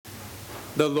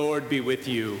The Lord be with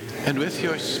you. And with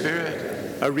your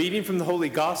spirit. A reading from the Holy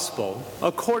Gospel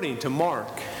according to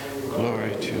Mark.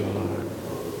 Glory to you, Lord.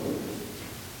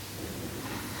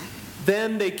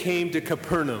 Then they came to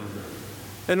Capernaum,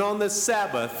 and on the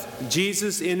Sabbath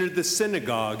Jesus entered the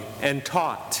synagogue and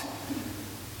taught.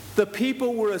 The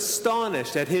people were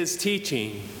astonished at his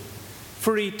teaching,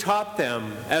 for he taught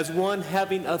them as one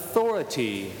having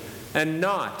authority and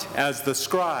not as the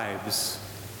scribes.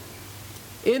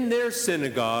 In their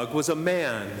synagogue was a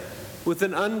man with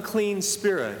an unclean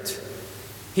spirit.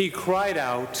 He cried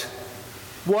out,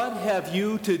 "What have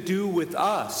you to do with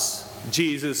us,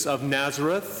 Jesus of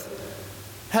Nazareth?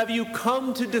 Have you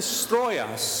come to destroy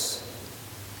us?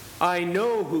 I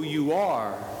know who you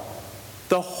are,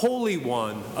 the Holy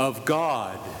One of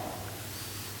God."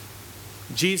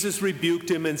 Jesus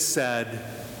rebuked him and said,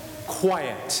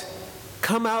 "Quiet,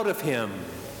 come out of him."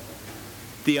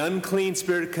 The unclean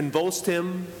spirit convulsed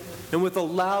him, and with a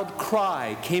loud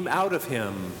cry came out of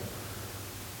him.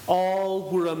 All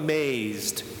were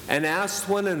amazed and asked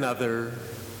one another,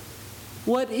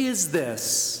 "What is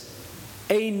this?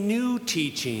 A new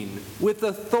teaching with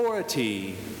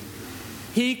authority.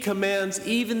 He commands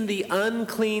even the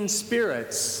unclean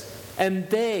spirits, and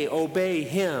they obey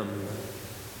him."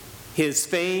 His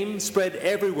fame spread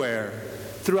everywhere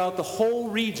throughout the whole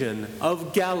region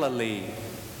of Galilee.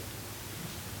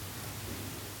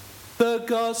 The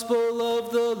Gospel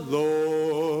of the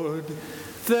Lord.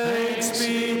 Thanks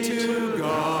be to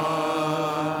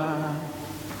God.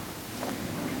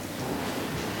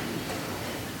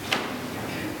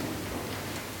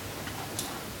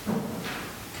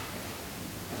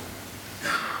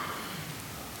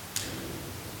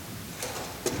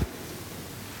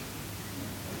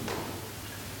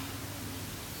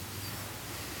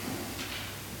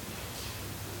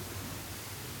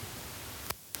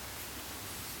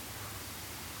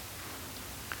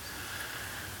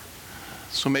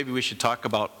 So maybe we should talk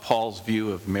about Paul's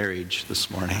view of marriage this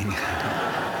morning.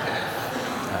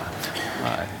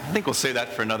 I think we'll say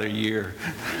that for another year.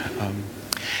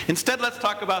 Instead, let's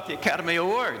talk about the Academy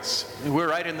Awards. We're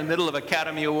right in the middle of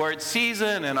Academy Awards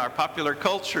season, and our popular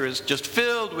culture is just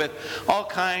filled with all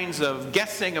kinds of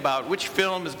guessing about which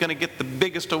film is going to get the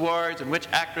biggest awards and which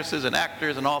actresses and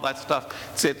actors and all that stuff.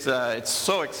 It's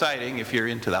so exciting if you're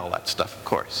into all that stuff, of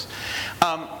course.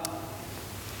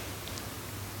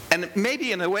 And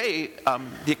maybe in a way,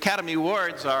 the Academy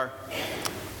Awards are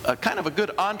kind of a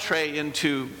good entree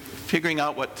into figuring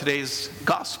out what today's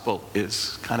gospel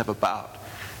is kind of about.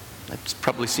 That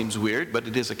probably seems weird, but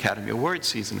it is Academy Award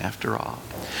season after all.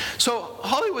 So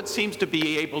Hollywood seems to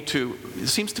be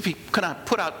kind of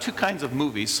put out two kinds of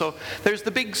movies. So there's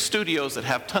the big studios that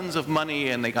have tons of money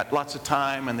and they got lots of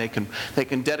time and they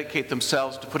can dedicate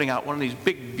themselves to putting out one of these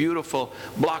big, beautiful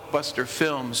blockbuster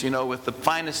films, with the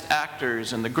finest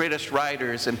actors and the greatest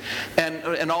writers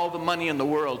and all the money in the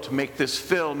world to make this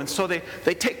film. And so they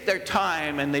take their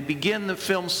time and they begin the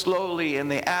film slowly and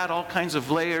they add all kinds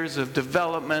of layers of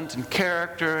development and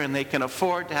character, and they can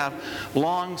afford to have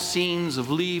long scenes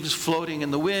of leaves floating in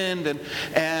the wind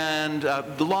and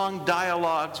the long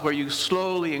dialogues where you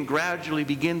slowly and gradually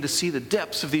begin to see the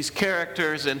depths of these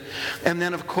characters, and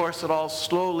then of course it all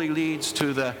slowly leads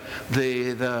to the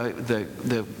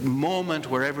moment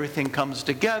where everything comes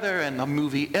together and the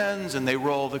movie ends and they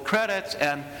roll the credits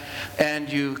and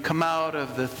you come out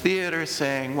of the theater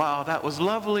saying, "Wow, that was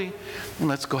lovely, and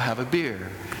let's go have a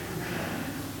beer."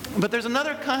 But there's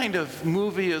another kind of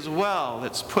movie as well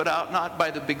that's put out not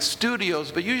by the big studios,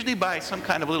 but usually by some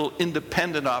kind of little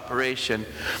independent operation.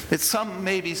 It's some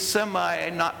maybe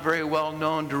not very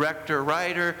well-known director,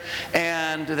 writer,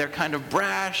 and they're kind of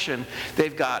brash, and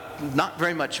they've got not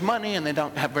very much money, and they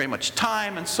don't have very much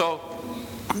time, and so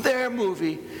their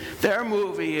movie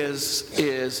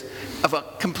is of a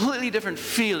completely different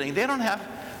feeling. They don't have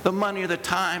the money or the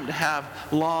time to have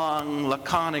long,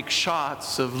 laconic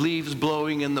shots of leaves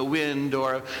blowing in the wind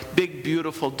or big,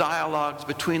 beautiful dialogues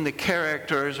between the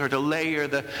characters, or to layer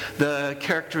the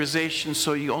characterization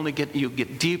so you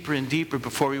get deeper and deeper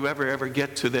before you ever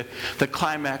get to the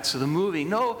climax of the movie.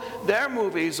 No, their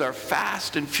movies are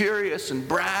fast and furious and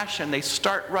brash, and they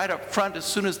start right up front as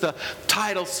soon as the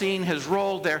title scene has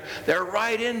rolled. They're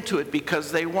right into it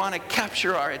because they want to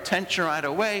capture our attention right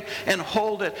away and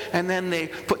hold it, and then they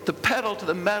put the pedal to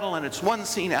the metal, and it's one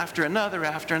scene after another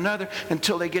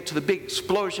until they get to the big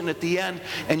explosion at the end,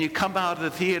 and you come out of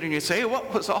the theater and you say, "Hey,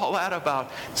 what was all that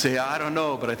about?" You say, "I don't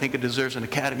know, but I think it deserves an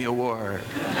Academy Award."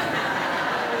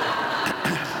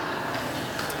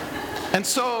 And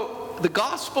so the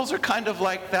Gospels are kind of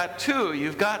like that too.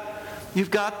 You've got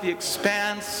you've got the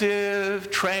expansive,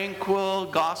 tranquil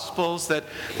Gospels that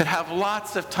have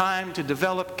lots of time to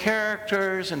develop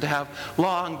characters and to have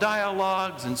long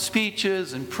dialogues and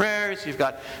speeches and prayers. You've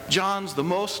got John's the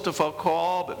most of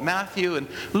all, but Matthew and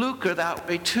Luke are that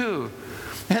way too.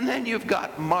 And then you've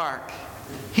got Mark.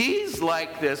 He's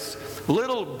like this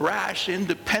little brash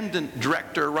independent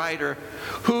director-writer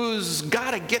who's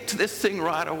got to get to this thing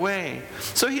right away.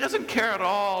 So he doesn't care at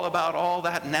all about all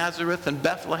that Nazareth and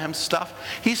Bethlehem stuff.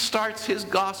 He starts his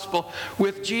gospel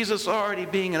with Jesus already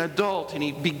being an adult, and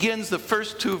he begins the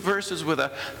first 2 verses with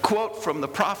a quote from the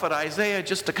prophet Isaiah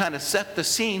just to kind of set the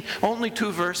scene, only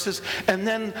 2 verses, and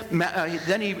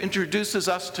then he introduces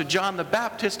us to John the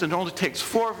Baptist, and it only takes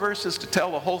 4 verses to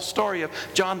tell the whole story of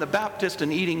John the Baptist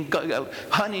and eating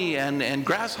honey and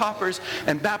grasshoppers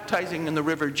and baptizing in the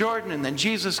River Jordan, and then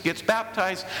Jesus gets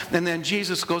baptized, and then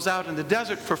Jesus goes out in the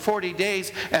desert for 40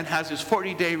 days and has his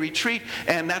 40-day retreat,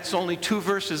 and that's only 2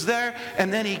 verses there.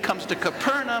 And then he comes to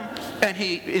Capernaum, and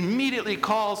he immediately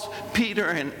calls Peter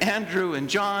and Andrew and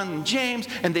John and James,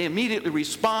 and they immediately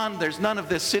respond. There's none of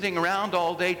this sitting around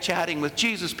all day chatting with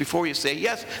Jesus before you say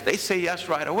yes. They say yes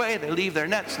right away. They leave their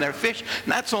nets and their fish,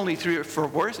 and that's only 3 or 4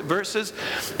 verses.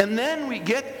 And then we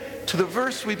get to the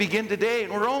verse we begin today,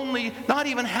 and we're only not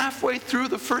even halfway through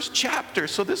the first chapter.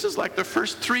 So this is like the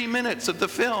first 3 minutes of the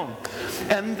film.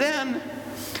 And then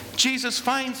Jesus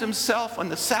finds himself on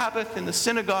the Sabbath in the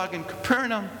synagogue in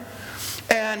Capernaum,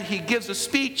 and he gives a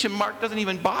speech, and Mark doesn't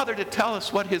even bother to tell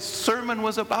us what his sermon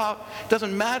was about. It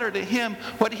doesn't matter to him.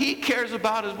 What he cares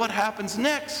about is what happens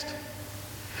next.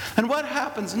 And what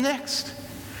happens next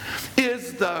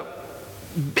is the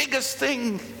biggest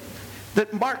thing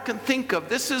that Mark can think of.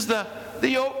 This is the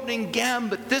opening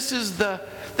gambit. This is the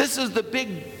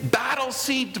big battle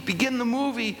scene to begin the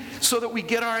movie, so that we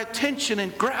get our attention,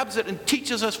 and grabs it and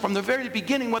teaches us from the very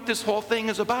beginning what this whole thing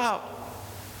is about.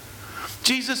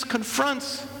 Jesus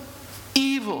confronts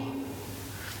evil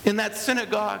in that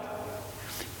synagogue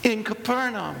in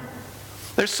Capernaum.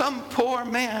 There's some poor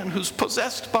man who's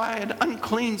possessed by an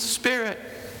unclean spirit,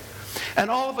 and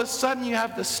all of a sudden you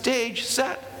have the stage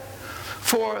set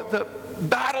for the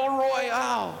battle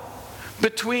royale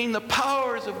between the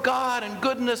powers of God and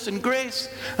goodness and grace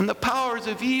and the powers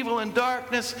of evil and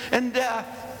darkness and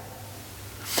death.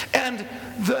 And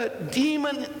the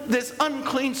demon, this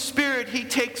unclean spirit, he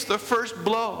takes the first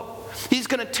blow. He's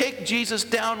going to take Jesus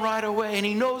down right away, and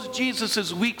he knows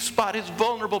Jesus' weak spot, his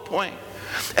vulnerable point.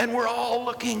 And we're all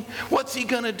looking, what's he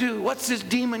going to do? What's this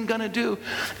demon going to do?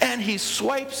 And he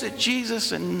swipes at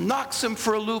Jesus and knocks him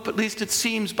for a loop, at least it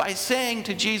seems, by saying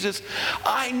to Jesus,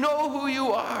 I know who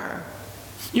you are.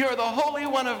 You're the Holy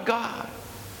One of God.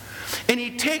 And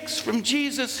he takes from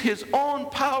Jesus his own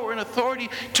power and authority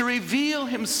to reveal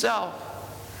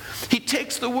himself. He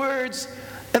takes the words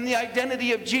and the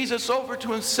identity of Jesus over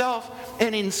to himself,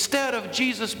 and instead of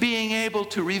Jesus being able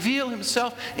to reveal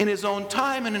himself in his own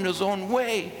time and in his own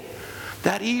way,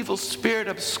 that evil spirit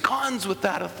absconds with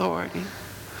that authority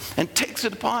and takes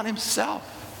it upon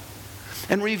himself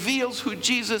and reveals who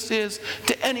Jesus is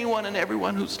to anyone and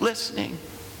everyone who's listening.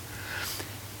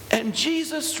 And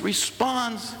Jesus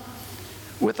responds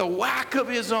with a whack of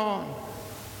his own.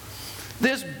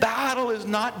 This battle is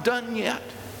not done yet.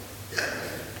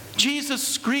 Jesus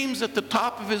screams at the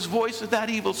top of his voice at that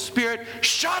evil spirit,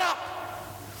 shut up,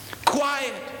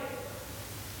 quiet.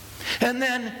 And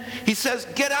then he says,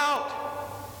 get out.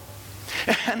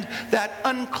 And that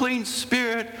unclean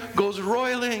spirit goes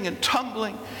roiling and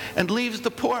tumbling and leaves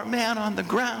the poor man on the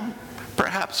ground,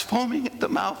 perhaps foaming at the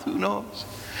mouth, who knows,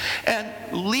 and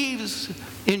leaves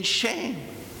in shame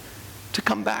to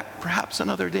come back perhaps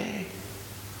another day.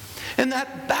 And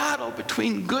that battle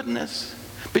between goodness,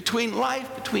 between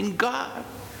life, between God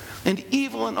and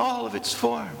evil in all of its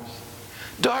forms,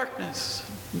 darkness,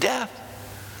 death,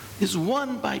 is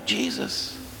won by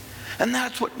Jesus. And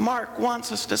that's what Mark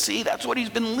wants us to see. That's what he's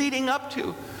been leading up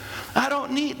to. I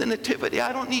don't need the nativity.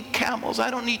 I don't need camels.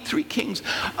 I don't need 3 kings.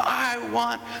 I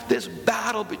want this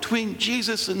battle between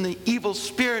Jesus and the evil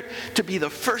spirit to be the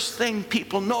first thing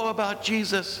people know about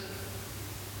Jesus.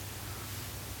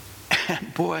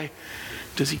 And boy,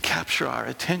 does he capture our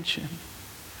attention.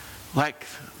 Like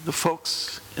the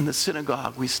folks in the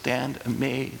synagogue, we stand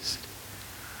amazed.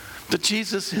 But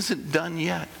Jesus isn't done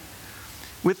yet.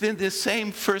 Within this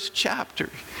same first chapter,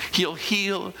 he'll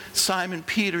heal Simon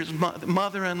Peter's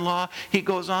mother-in-law. He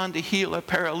goes on to heal a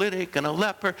paralytic and a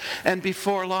leper. And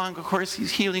before long, of course,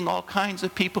 he's healing all kinds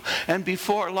of people. And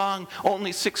before long,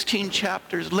 only 16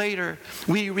 chapters later,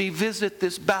 we revisit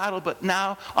this battle, but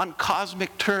now on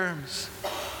cosmic terms.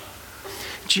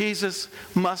 Jesus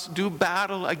must do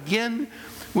battle again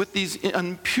with these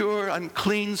impure,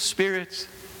 unclean spirits,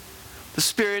 the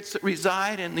spirits that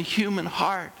reside in the human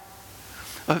heart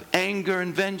of anger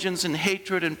and vengeance and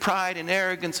hatred and pride and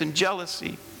arrogance and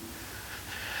jealousy,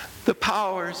 the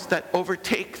powers that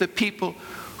overtake the people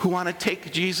who want to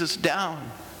take Jesus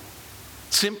down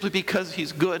simply because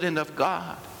he's good and of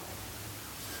God.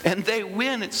 And they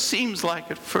win, it seems like,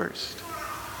 at first.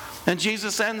 And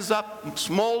Jesus ends up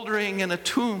smoldering in a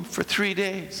tomb for 3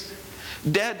 days,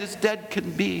 dead as dead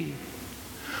can be.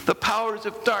 The powers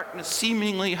of darkness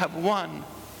seemingly have won.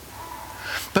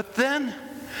 But then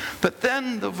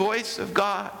the voice of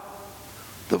God,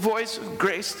 the voice of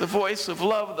grace, the voice of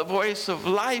love, the voice of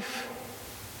life,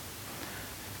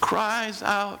 cries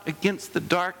out against the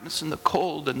darkness and the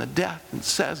cold and the death and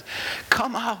says,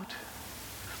 come out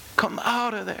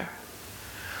of there.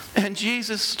 And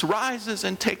Jesus rises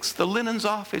and takes the linens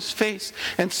off his face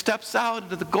and steps out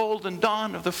into the golden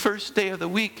dawn of the first day of the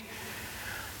week.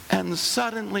 And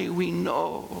suddenly we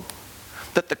know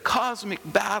that the cosmic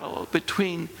battle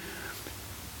between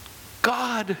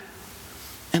God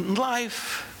and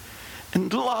life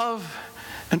and love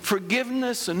and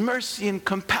forgiveness and mercy and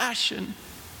compassion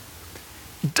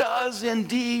does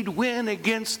indeed win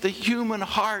against the human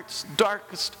heart's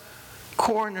darkest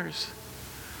corners,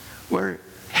 where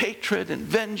hatred and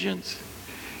vengeance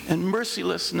and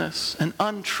mercilessness and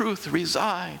untruth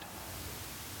reside.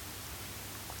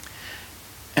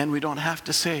 And we don't have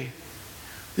to say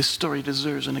this story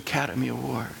deserves an Academy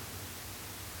Award,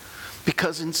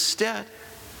 because instead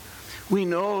we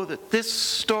know that this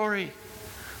story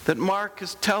that Mark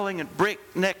is telling at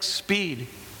breakneck speed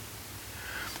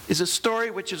is a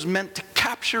story which is meant to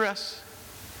capture us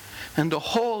and to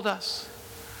hold us,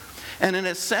 and in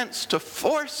a sense to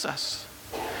force us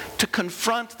to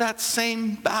confront that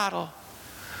same battle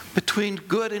between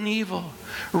good and evil,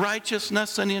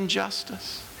 righteousness and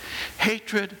injustice,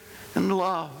 hatred and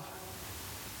love,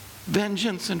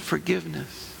 vengeance and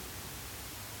forgiveness.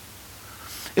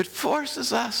 It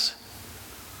forces us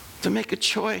to make a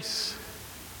choice.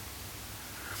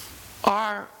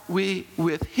 Are we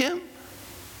with him?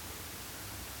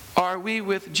 Are we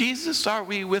with Jesus? Are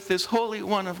we with this Holy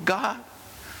One of God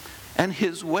and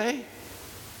his way?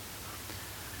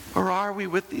 Or are we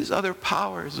with these other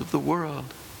powers of the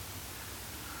world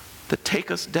that take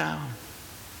us down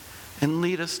and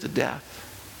lead us to death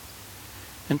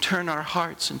and turn our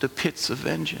hearts into pits of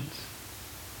vengeance?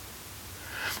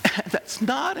 And that's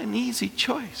not an easy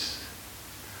choice,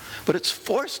 but it's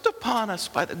forced upon us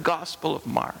by the Gospel of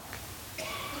Mark.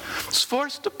 It's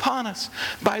forced upon us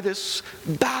by this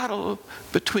battle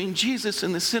between Jesus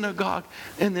in the synagogue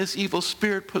and this evil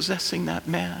spirit possessing that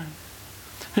man.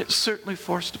 And it's certainly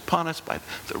forced upon us by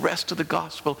the rest of the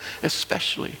gospel,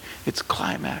 especially its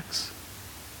climax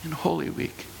in Holy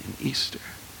Week and Easter.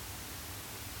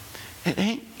 It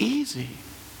ain't easy.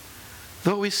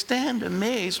 Though we stand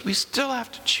amazed, we still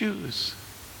have to choose.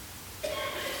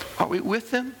 Are we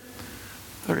with him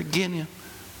or against him?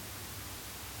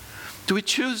 Do we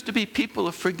choose to be people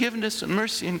of forgiveness and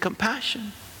mercy and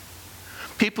compassion?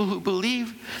 People who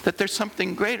believe that there's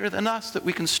something greater than us that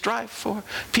we can strive for.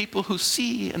 People who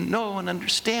see and know and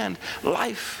understand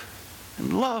life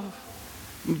and love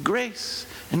and grace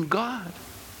and God.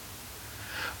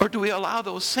 Or do we allow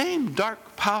those same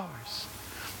dark powers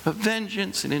of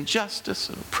vengeance and injustice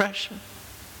and oppression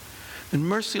and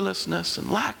mercilessness and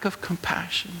lack of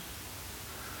compassion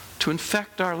to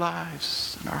infect our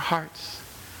lives and our hearts,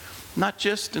 not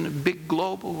just in a big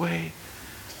global way,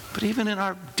 but even in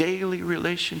our daily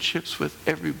relationships with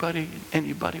everybody and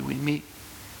anybody we meet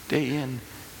day in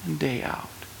and day out?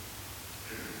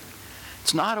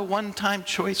 It's not a one-time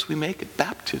choice we make at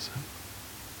baptism.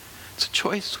 It's a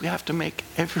choice we have to make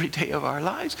every day of our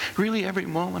lives, really every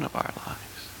moment of our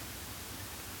lives.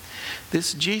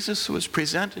 This Jesus who was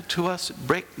presented to us at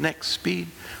breakneck speed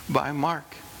by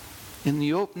Mark in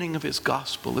the opening of his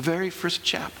gospel, the very first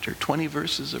chapter, 20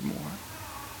 verses or more,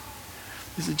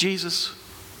 is the Jesus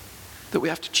that we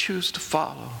have to choose to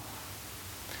follow.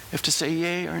 We have to say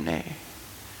yea or nay.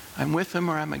 I'm with him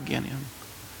or I'm against him.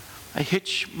 I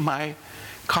hitch my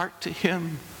cart to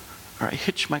him, or I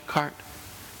hitch my cart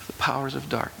to the powers of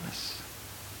darkness.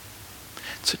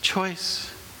 It's a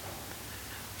choice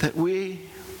that we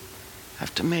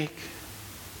have to make.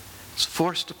 It's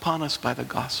forced upon us by the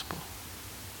gospel.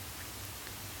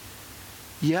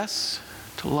 Yes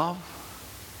to love,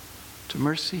 to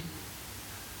mercy,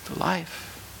 to life.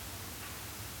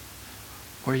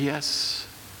 Or yes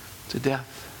to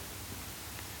death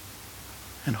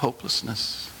and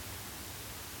hopelessness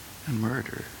and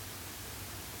murder.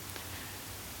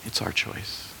 It's our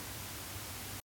choice.